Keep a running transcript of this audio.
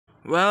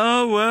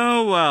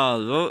Well,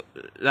 look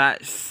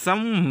like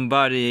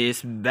somebody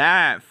is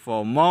back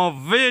for more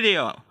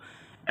video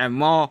and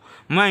more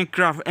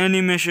Minecraft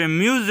animation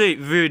music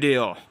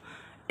video.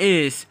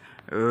 Is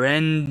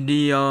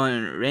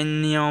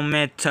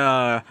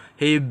Rainimator.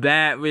 He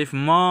back with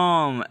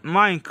more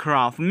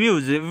Minecraft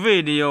music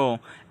video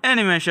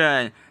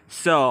animation.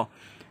 So,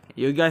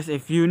 you guys,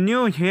 if you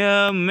new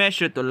here, make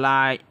sure to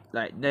like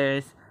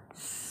this.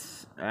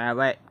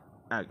 Wait.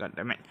 God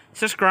damn it.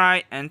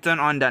 Subscribe and turn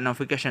on that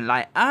notification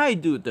like I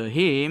do to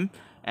him.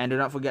 And do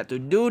not forget to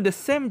do the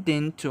same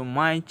thing to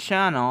my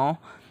channel.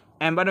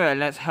 And by the way,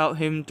 let's help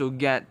him to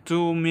get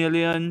 2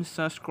 million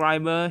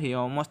subscribers. He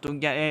almost to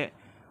get it.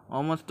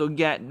 Almost to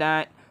get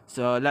that.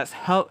 So let's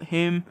help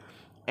him.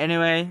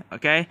 Anyway,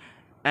 okay.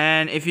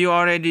 And if you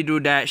already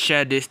do that,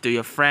 share this to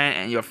your friend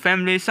and your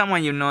family.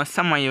 Someone you know,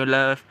 someone you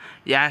love.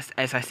 Yes,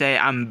 as I say,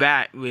 I'm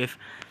back with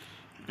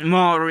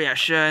more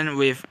reaction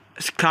with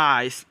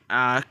skies,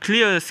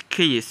 clear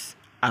skies.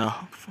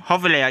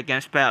 Hopefully I can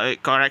spell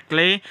it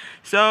correctly.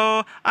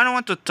 So I don't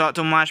want to talk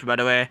too much. By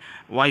the way,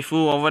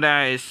 waifu over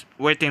there is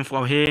waiting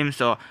for him.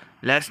 So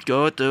let's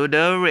go to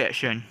the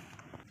reaction.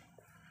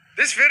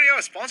 This video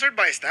is sponsored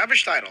by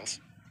Established Titles.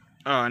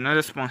 Oh,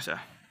 another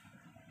sponsor.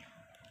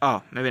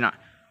 Oh, maybe not.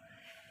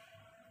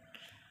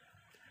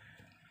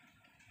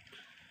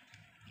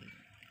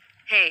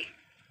 Hey,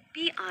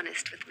 be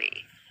honest with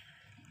me.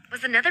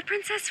 Was the Nether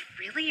Princess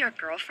really your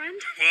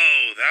girlfriend?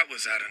 Whoa, that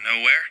was out of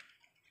nowhere.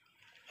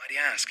 Why'd you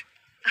ask?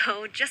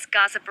 Oh, just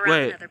gossip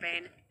around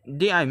Netherbane.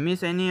 Did I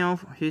miss any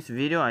of his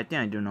video? I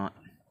think I do not.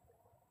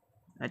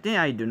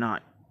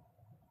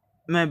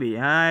 Maybe,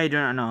 I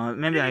don't know.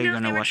 Maybe I'm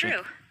gonna watch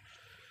it.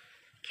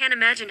 Can't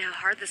imagine how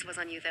hard this was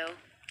on you, though.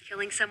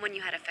 Killing someone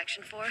you had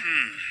affection for.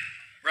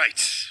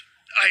 Right.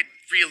 I'd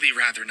really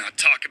rather not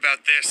talk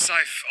about this.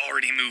 I've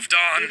already moved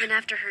on. Even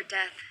after her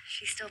death,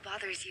 she still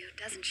bothers you,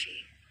 doesn't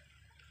she?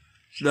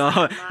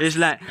 No, it's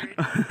like,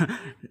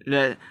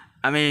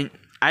 I mean,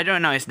 I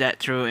don't know is that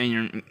true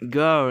in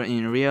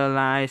real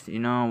life, you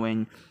know,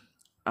 when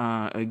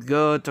a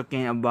girl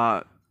talking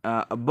about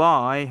a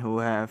boy who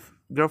have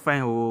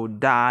girlfriend who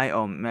die,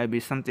 or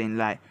maybe something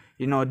like,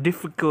 you know,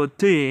 difficult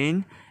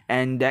thing,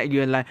 and that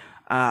girl like,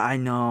 I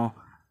know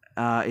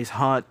it's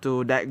hard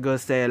to, that girl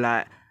say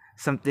like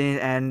something,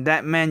 and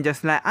that man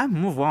just like, I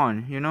move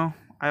on, you know,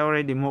 I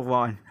already move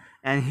on,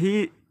 and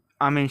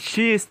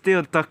she is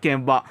still talking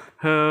about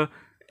her,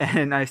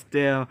 and I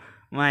still,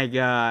 my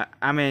God,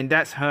 I mean,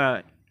 that's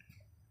her.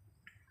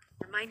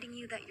 Reminding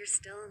you that you're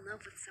still in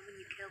love with someone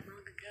you killed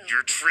long ago.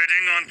 You're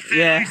treading on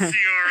thin ice,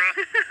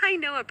 Ciara. I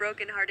know a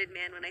broken-hearted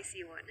man when I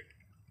see one.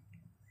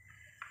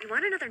 You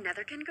want another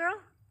Netherkin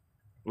girl?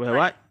 Well,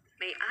 what?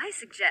 May I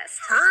suggest...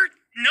 Her?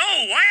 No,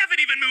 I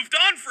haven't even moved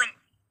on from...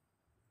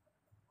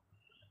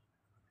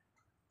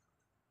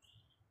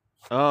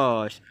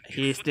 Oh,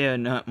 he still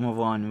not move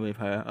on with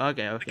her.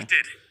 Okay. We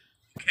did.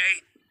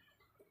 Okay?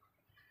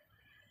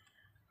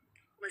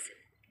 Listen,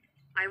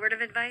 my word of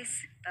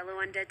advice,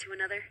 fellow undead to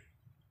another.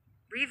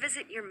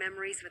 Revisit your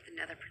memories with the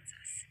Nether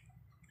Princess.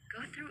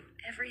 Go through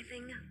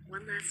everything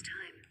one last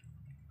time.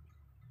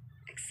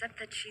 Accept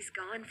that she's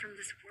gone from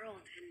this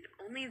world, and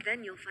only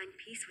then you'll find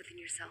peace within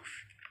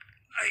yourself.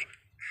 I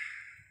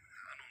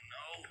don't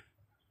know.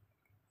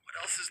 What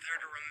else is there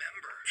to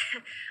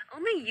remember?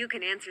 Only you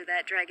can answer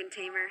that, Dragon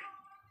Tamer.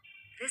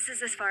 This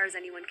is as far as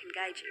anyone can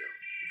guide you.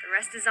 The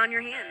rest is on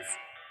your hands.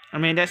 I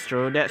mean, that's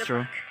true, Good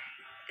luck,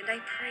 and I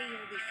pray you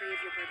will be free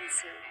of your burden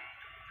soon.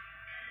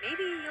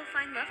 Maybe you'll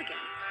find love again.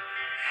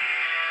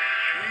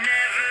 Never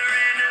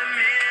in a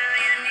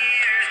million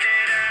years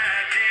did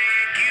I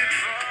think you'd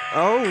fall.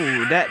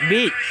 Oh, that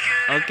beat.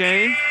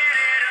 Okay.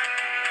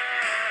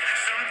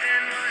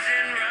 Something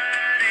wasn't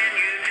right and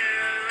you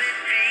knew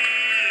it'd be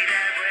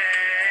that way.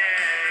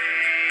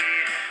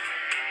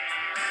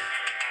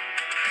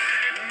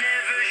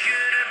 Never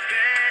should have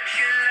bet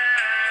your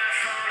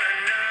life on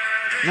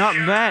another. Not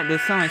bad.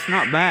 This song is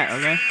not bad.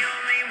 Okay.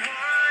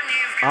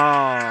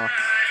 Oh,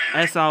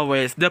 as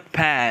always, the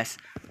past,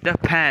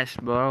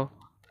 bro.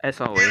 As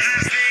always.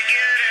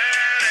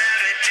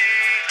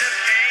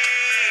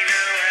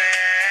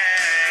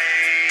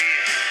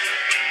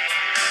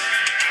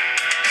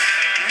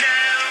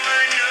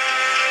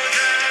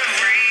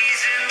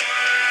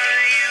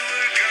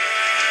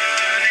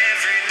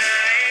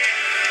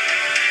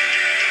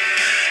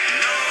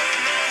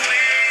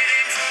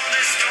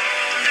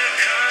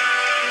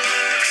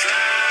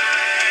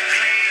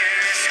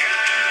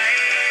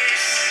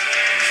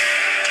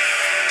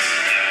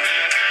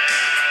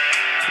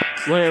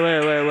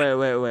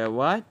 Wait,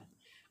 what?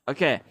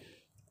 Okay.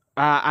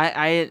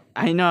 I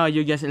know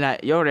you guys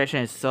like your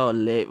reaction is so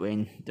late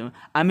when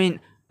I mean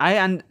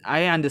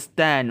I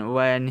understand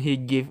when he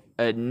give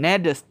a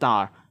nether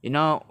star, you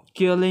know,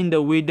 killing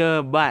the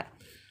wither, but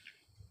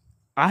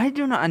I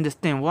do not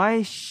understand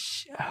why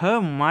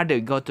her mother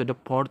go to the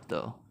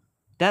portal.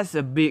 That's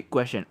a big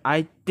question.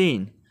 I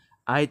think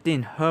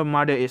her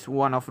mother is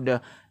one of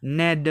the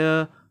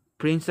nether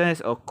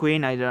princess or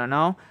queen, I don't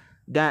know,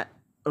 that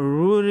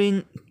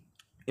ruling,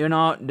 you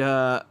know,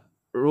 the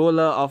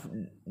ruler of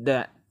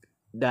that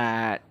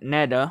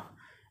nether,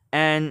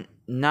 and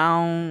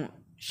now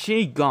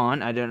she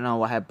gone. I don't know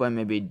what happened,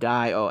 maybe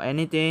die or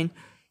anything.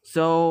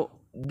 So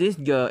this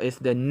girl is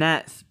the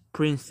next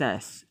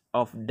princess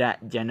of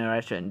that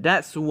generation.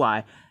 That's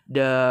why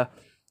the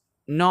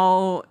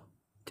no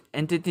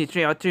entity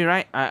 303,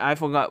 right? I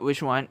forgot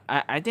which one.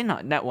 I think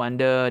not that one,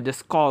 the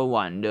skull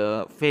one,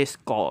 the face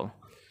skull.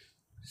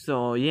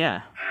 So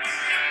yeah,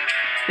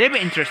 they'll be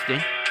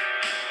interesting.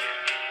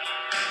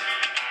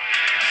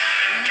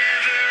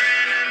 Never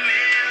in a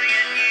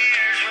million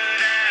years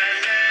would I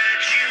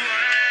let you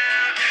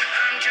out.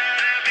 I'm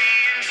tired of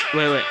being so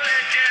Wait. let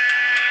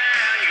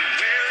down. You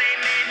really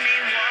made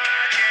me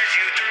watch as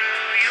you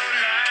threw your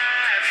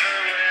life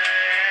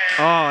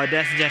away. Oh,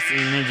 that's just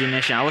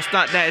imagination. I was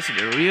thought that is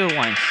the real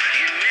one.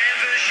 You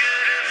never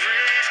should have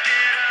risked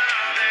it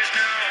all. There's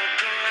no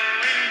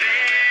going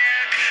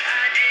back.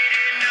 I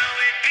didn't know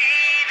it'd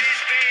be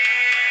this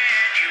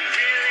bad. You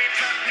really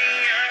fucked me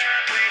up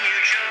when you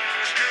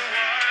chose to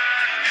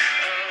walk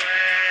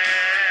away.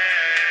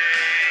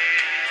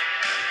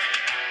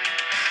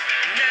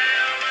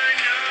 Now I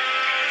know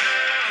the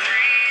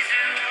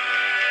reason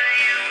why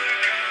you were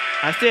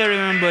gone. I still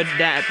remember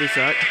that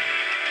episode.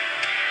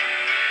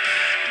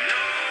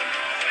 No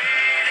more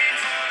waiting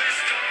for the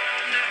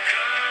storm to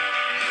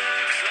come.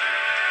 Looks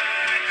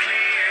like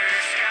clear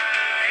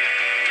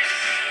skies.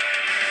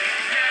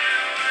 Now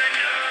I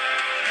know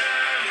the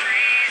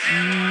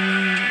reason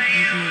why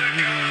you were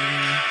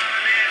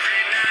gone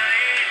every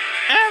night.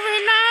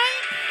 Every night.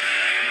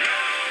 No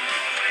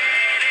more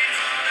waiting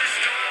for the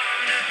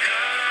storm to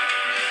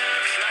come.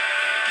 Looks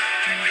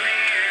like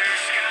clear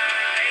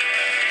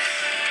skies.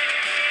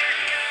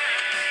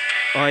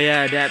 Oh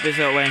yeah, the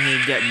episode when he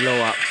get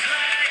blow up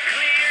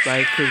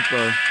by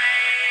creeper.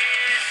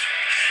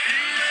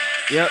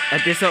 Yep,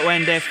 episode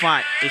when they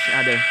fight each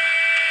other. Looks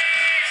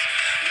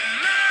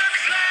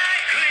like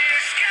clear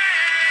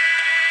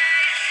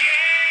skies,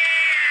 yeah.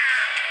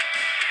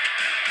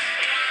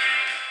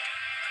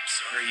 I'm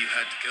sorry you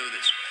had to go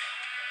this way.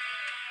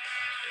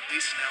 At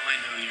least now I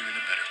know you're in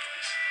a better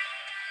place.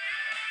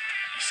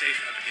 Be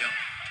safe, Abigail.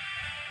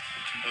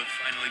 We can both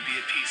finally be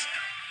at peace now.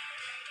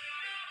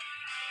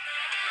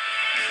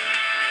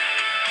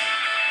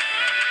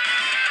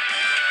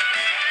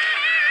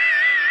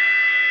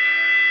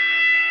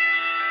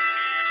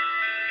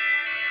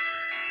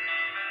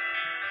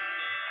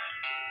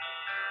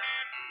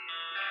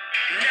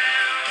 Now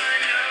I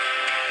know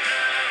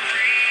the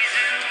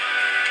reason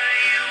why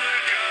you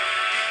were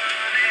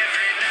gone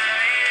every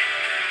night.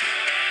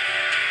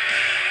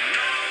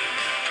 No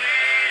more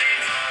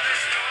waiting for the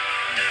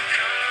storm to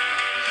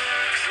come.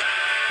 Looks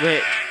like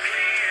Wait.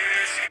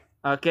 clear skies.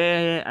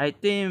 Okay, I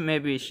think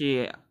maybe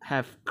she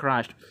have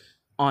crushed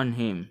on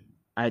him.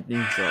 I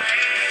think so.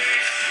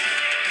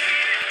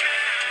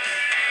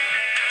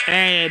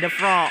 Hey, the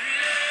frog.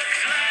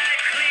 Looks like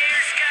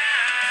clear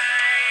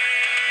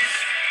skies.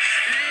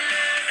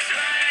 Looks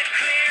like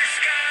clear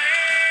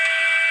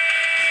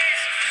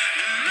skies.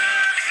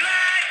 Looks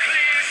like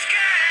clear skies.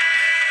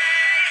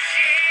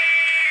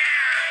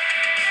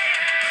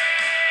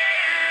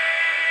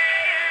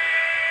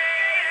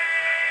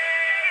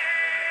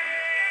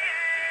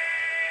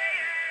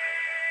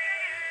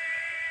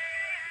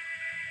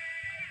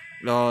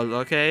 Lol,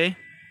 okay.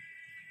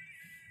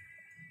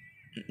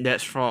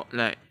 That's frog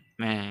like,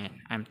 man,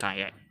 I'm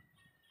tired.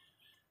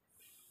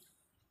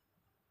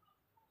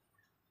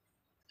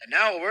 And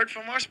now a word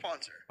from our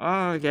sponsor.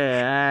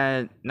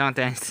 Okay, no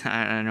thanks.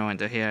 I don't want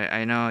to hear.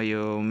 I know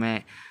you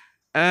made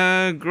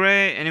a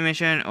great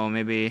animation or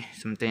maybe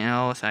something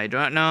else. I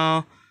don't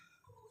know.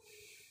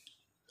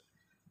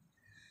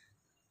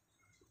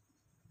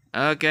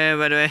 Okay,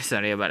 by the way,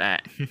 sorry about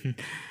that.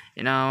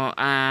 You know,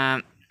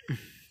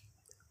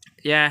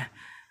 yeah,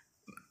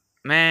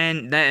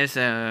 man, that is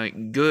a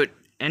good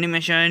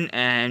animation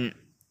and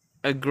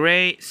a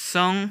great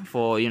song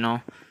for, you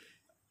know,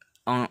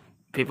 on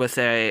people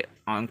say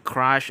on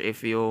crush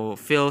if you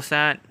feel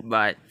sad,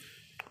 but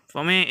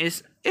for me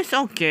it's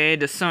okay.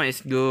 The song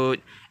is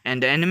good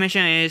and the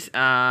animation is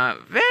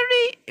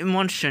very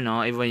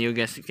emotional. Even you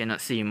guys cannot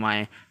see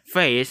my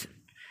face,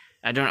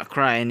 I do not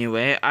cry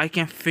anyway. I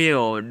can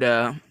feel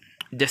the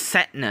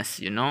sadness,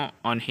 you know,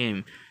 on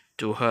him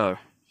to her.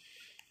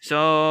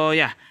 So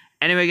yeah,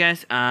 anyway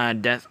guys,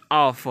 that's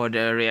all for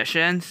the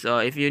reaction. So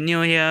if you're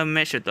new here,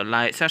 make sure to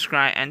like,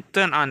 subscribe and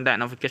turn on that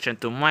notification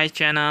to my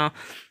channel.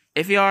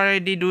 If you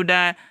already do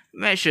that,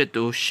 make sure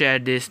to share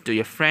this to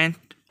your friend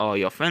or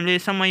your family,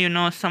 someone you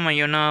know, someone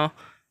you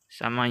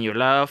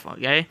love,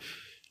 okay?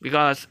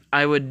 Because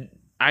I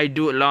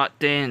do a lot of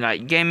things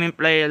like gaming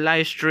play,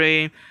 live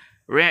stream,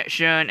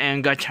 reaction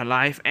and gacha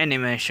live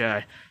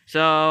animation.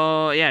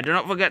 So yeah, do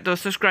not forget to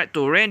subscribe to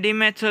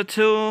Rainimator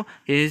too.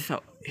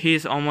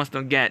 He's almost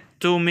to get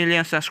 2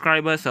 million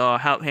subscribers, so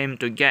help him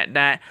to get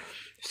that.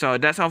 So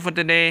that's all for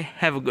today.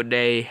 Have a good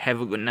day,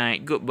 have a good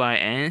night, goodbye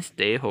and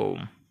stay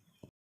home.